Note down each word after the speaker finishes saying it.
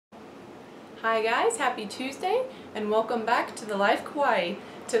Hi guys, happy Tuesday and welcome back to the Lifekawaii.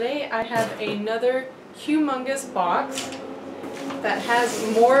 Today I have another humongous box that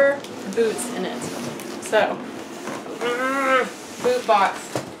has more boots in it. So, boot box.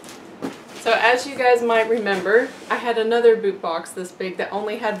 So as you guys might remember, I had another boot box this big that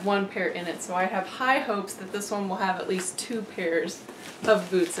only had one pair in it. So I have high hopes that this one will have at least 2 pairs of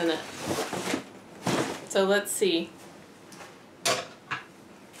boots in it. So let's see.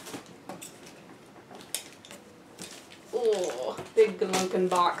 Oh, big glunkin'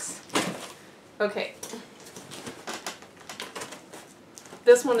 box. Okay.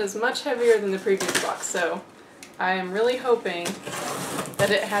 This one is much heavier than the previous box, so I am really hoping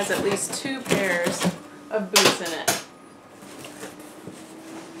that it has at least 2 pairs of boots in it.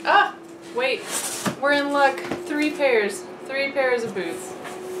 Ah! Wait. We're in luck. 3 pairs. 3 pairs of boots.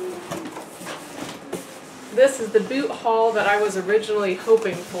 This is the boot haul that I was originally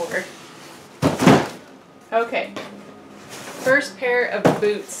hoping for. Okay. First pair of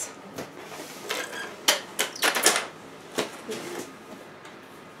boots.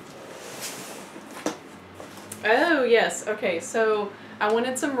 Oh yes, okay, so I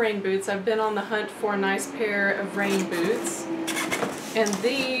wanted some rain boots. I've been on the hunt for a nice pair of rain boots. And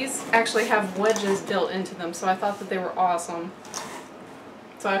these actually have wedges built into them, so I thought that they were awesome.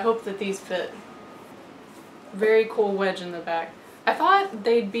 So I hope that these fit. Very cool wedge in the back. I thought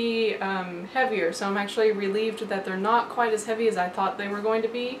they'd be heavier, so I'm actually relieved that they're not quite as heavy as I thought they were going to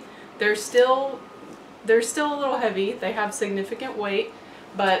be. They're still a little heavy. They have significant weight,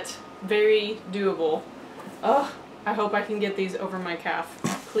 but very doable. Oh, I hope I can get these over my calf.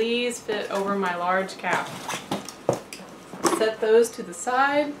 Please fit over my large calf. Set those to the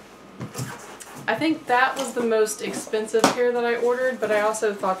side. I think that was the most expensive pair that I ordered, but I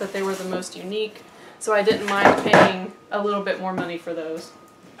also thought that they were the most unique. So I didn't mind paying a little bit more money for those.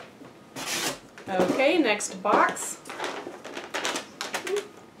 Okay, next box.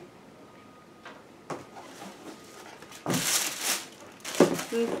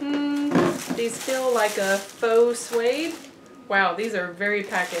 These feel like a faux suede. Wow, these are very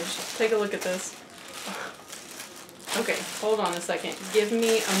packaged. Take a look at this. Okay, hold on a second. Give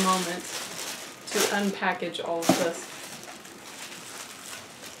me a moment to unpackage all of this.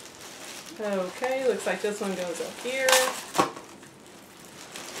 Okay, looks like this one goes up here.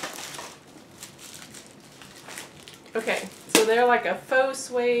 Okay, so they're like a faux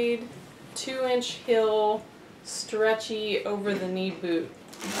suede, 2-inch heel, stretchy over the knee boot.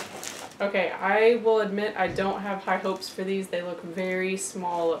 Okay, I will admit I don't have high hopes for these. They look very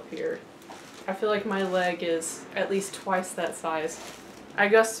small up here. I feel like my leg is at least twice that size. I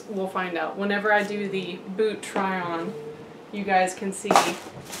guess we'll find out. Whenever I do the boot try-on, you guys can see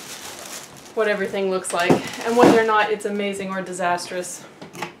what everything looks like and whether or not it's amazing or disastrous.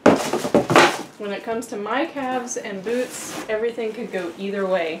 When it comes to my calves and boots, everything could go either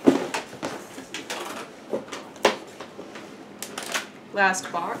way. Last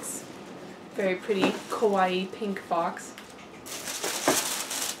box. Very pretty kawaii pink box.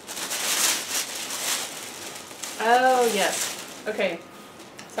 Oh yes. Okay.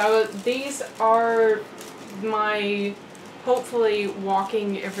 So these are my hopefully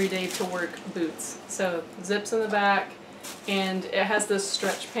walking every day to work boots. So zips in the back, and it has this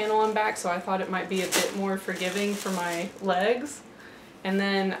stretch panel in back, so I thought it might be a bit more forgiving for my legs. And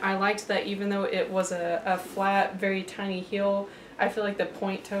then I liked that even though it was a flat, very tiny heel, I feel like the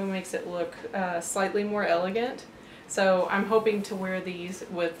point toe makes it look slightly more elegant. So I'm hoping to wear these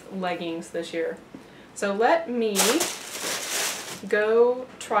with leggings this year. So let me go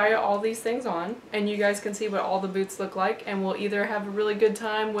try all these things on, and you guys can see what all the boots look like, and we'll either have a really good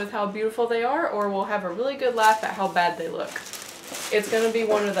time with how beautiful they are, or we'll have a really good laugh at how bad they look. It's going to be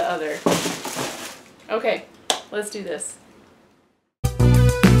one or the other. Okay, let's do this.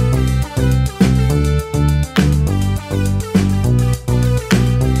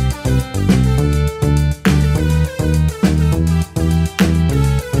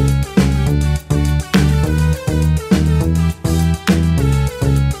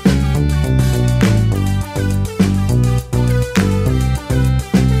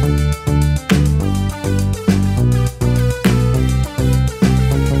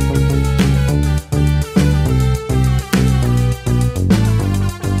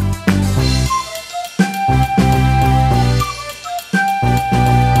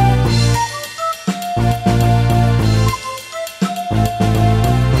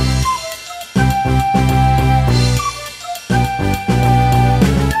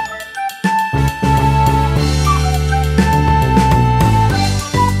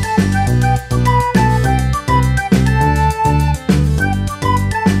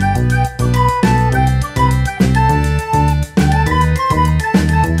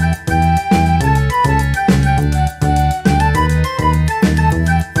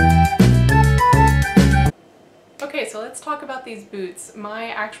 these boots. My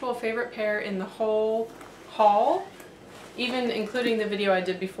actual favorite pair in the whole haul, even including the video I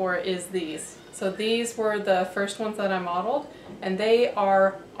did before, is these. So these were the first ones that I modeled, and they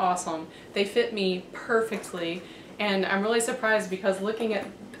are awesome. They fit me perfectly, and I'm really surprised because looking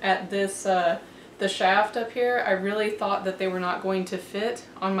at this, the shaft up here, I really thought that they were not going to fit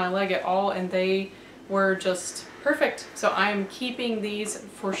on my leg at all, and they were just perfect. So I'm keeping these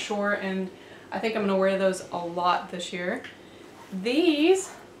for sure, and I think I'm going to wear those a lot this year.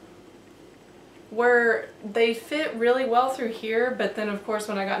 These they fit really well through here, but then of course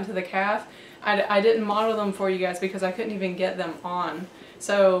when I got into the calf, I didn't model them for you guys because I couldn't even get them on.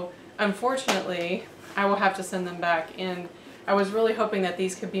 So unfortunately, I will have to send them back, and I was really hoping that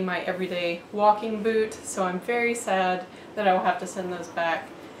these could be my everyday walking boot, so I'm very sad that I will have to send those back.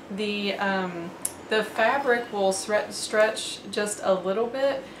 The fabric will stretch just a little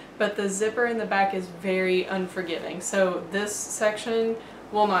bit, but the zipper in the back is very unforgiving. So this section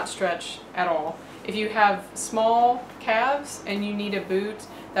will not stretch at all. If you have small calves and you need a boot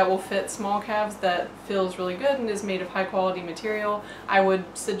that will fit small calves that feels really good and is made of high quality material, I would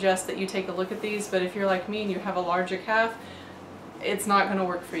suggest that you take a look at these. But if you're like me and you have a larger calf, it's not going to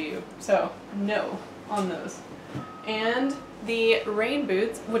work for you. So no on those. And the rain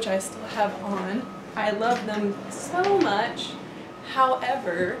boots, which I still have on, I love them so much.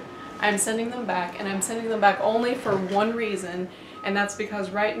 However, I'm sending them back, and I'm sending them back only for one reason, and that's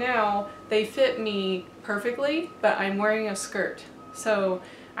because right now they fit me perfectly, but I'm wearing a skirt. So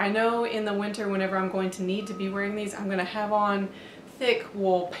I know in the winter, whenever I'm going to need to be wearing these, I'm going to have on thick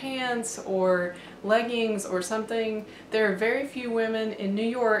wool pants or leggings or something. There are very few women in New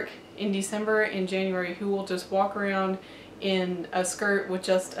York in December and January who will just walk around in a skirt with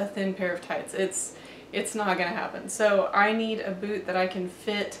just a thin pair of tights. It's not going to happen. So I need a boot that I can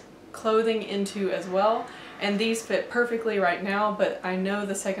fit clothing into as well, and these fit perfectly right now, but I know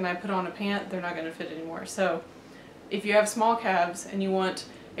the second I put on a pant, they're not going to fit anymore. So if you have small calves and you want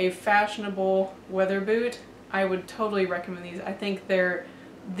a fashionable weather boot, I would totally recommend these. I think they're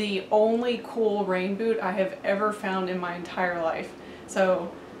the only cool rain boot I have ever found in my entire life. So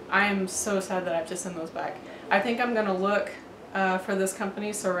I am so sad that I have to send those back. I think I'm going to look for this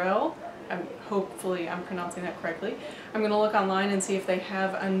company, Sorel. Hopefully I'm pronouncing that correctly. I'm going to look online and see if they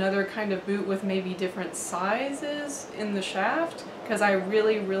have another kind of boot with maybe different sizes in the shaft, because I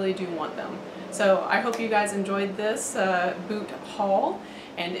really, really do want them. So I hope you guys enjoyed this boot haul,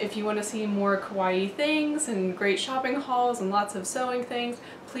 and if you want to see more kawaii things and great shopping hauls and lots of sewing things,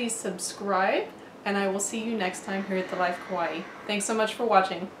 please subscribe, and I will see you next time here at the Lifekawaii. Thanks so much for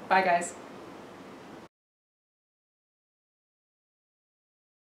watching. Bye guys.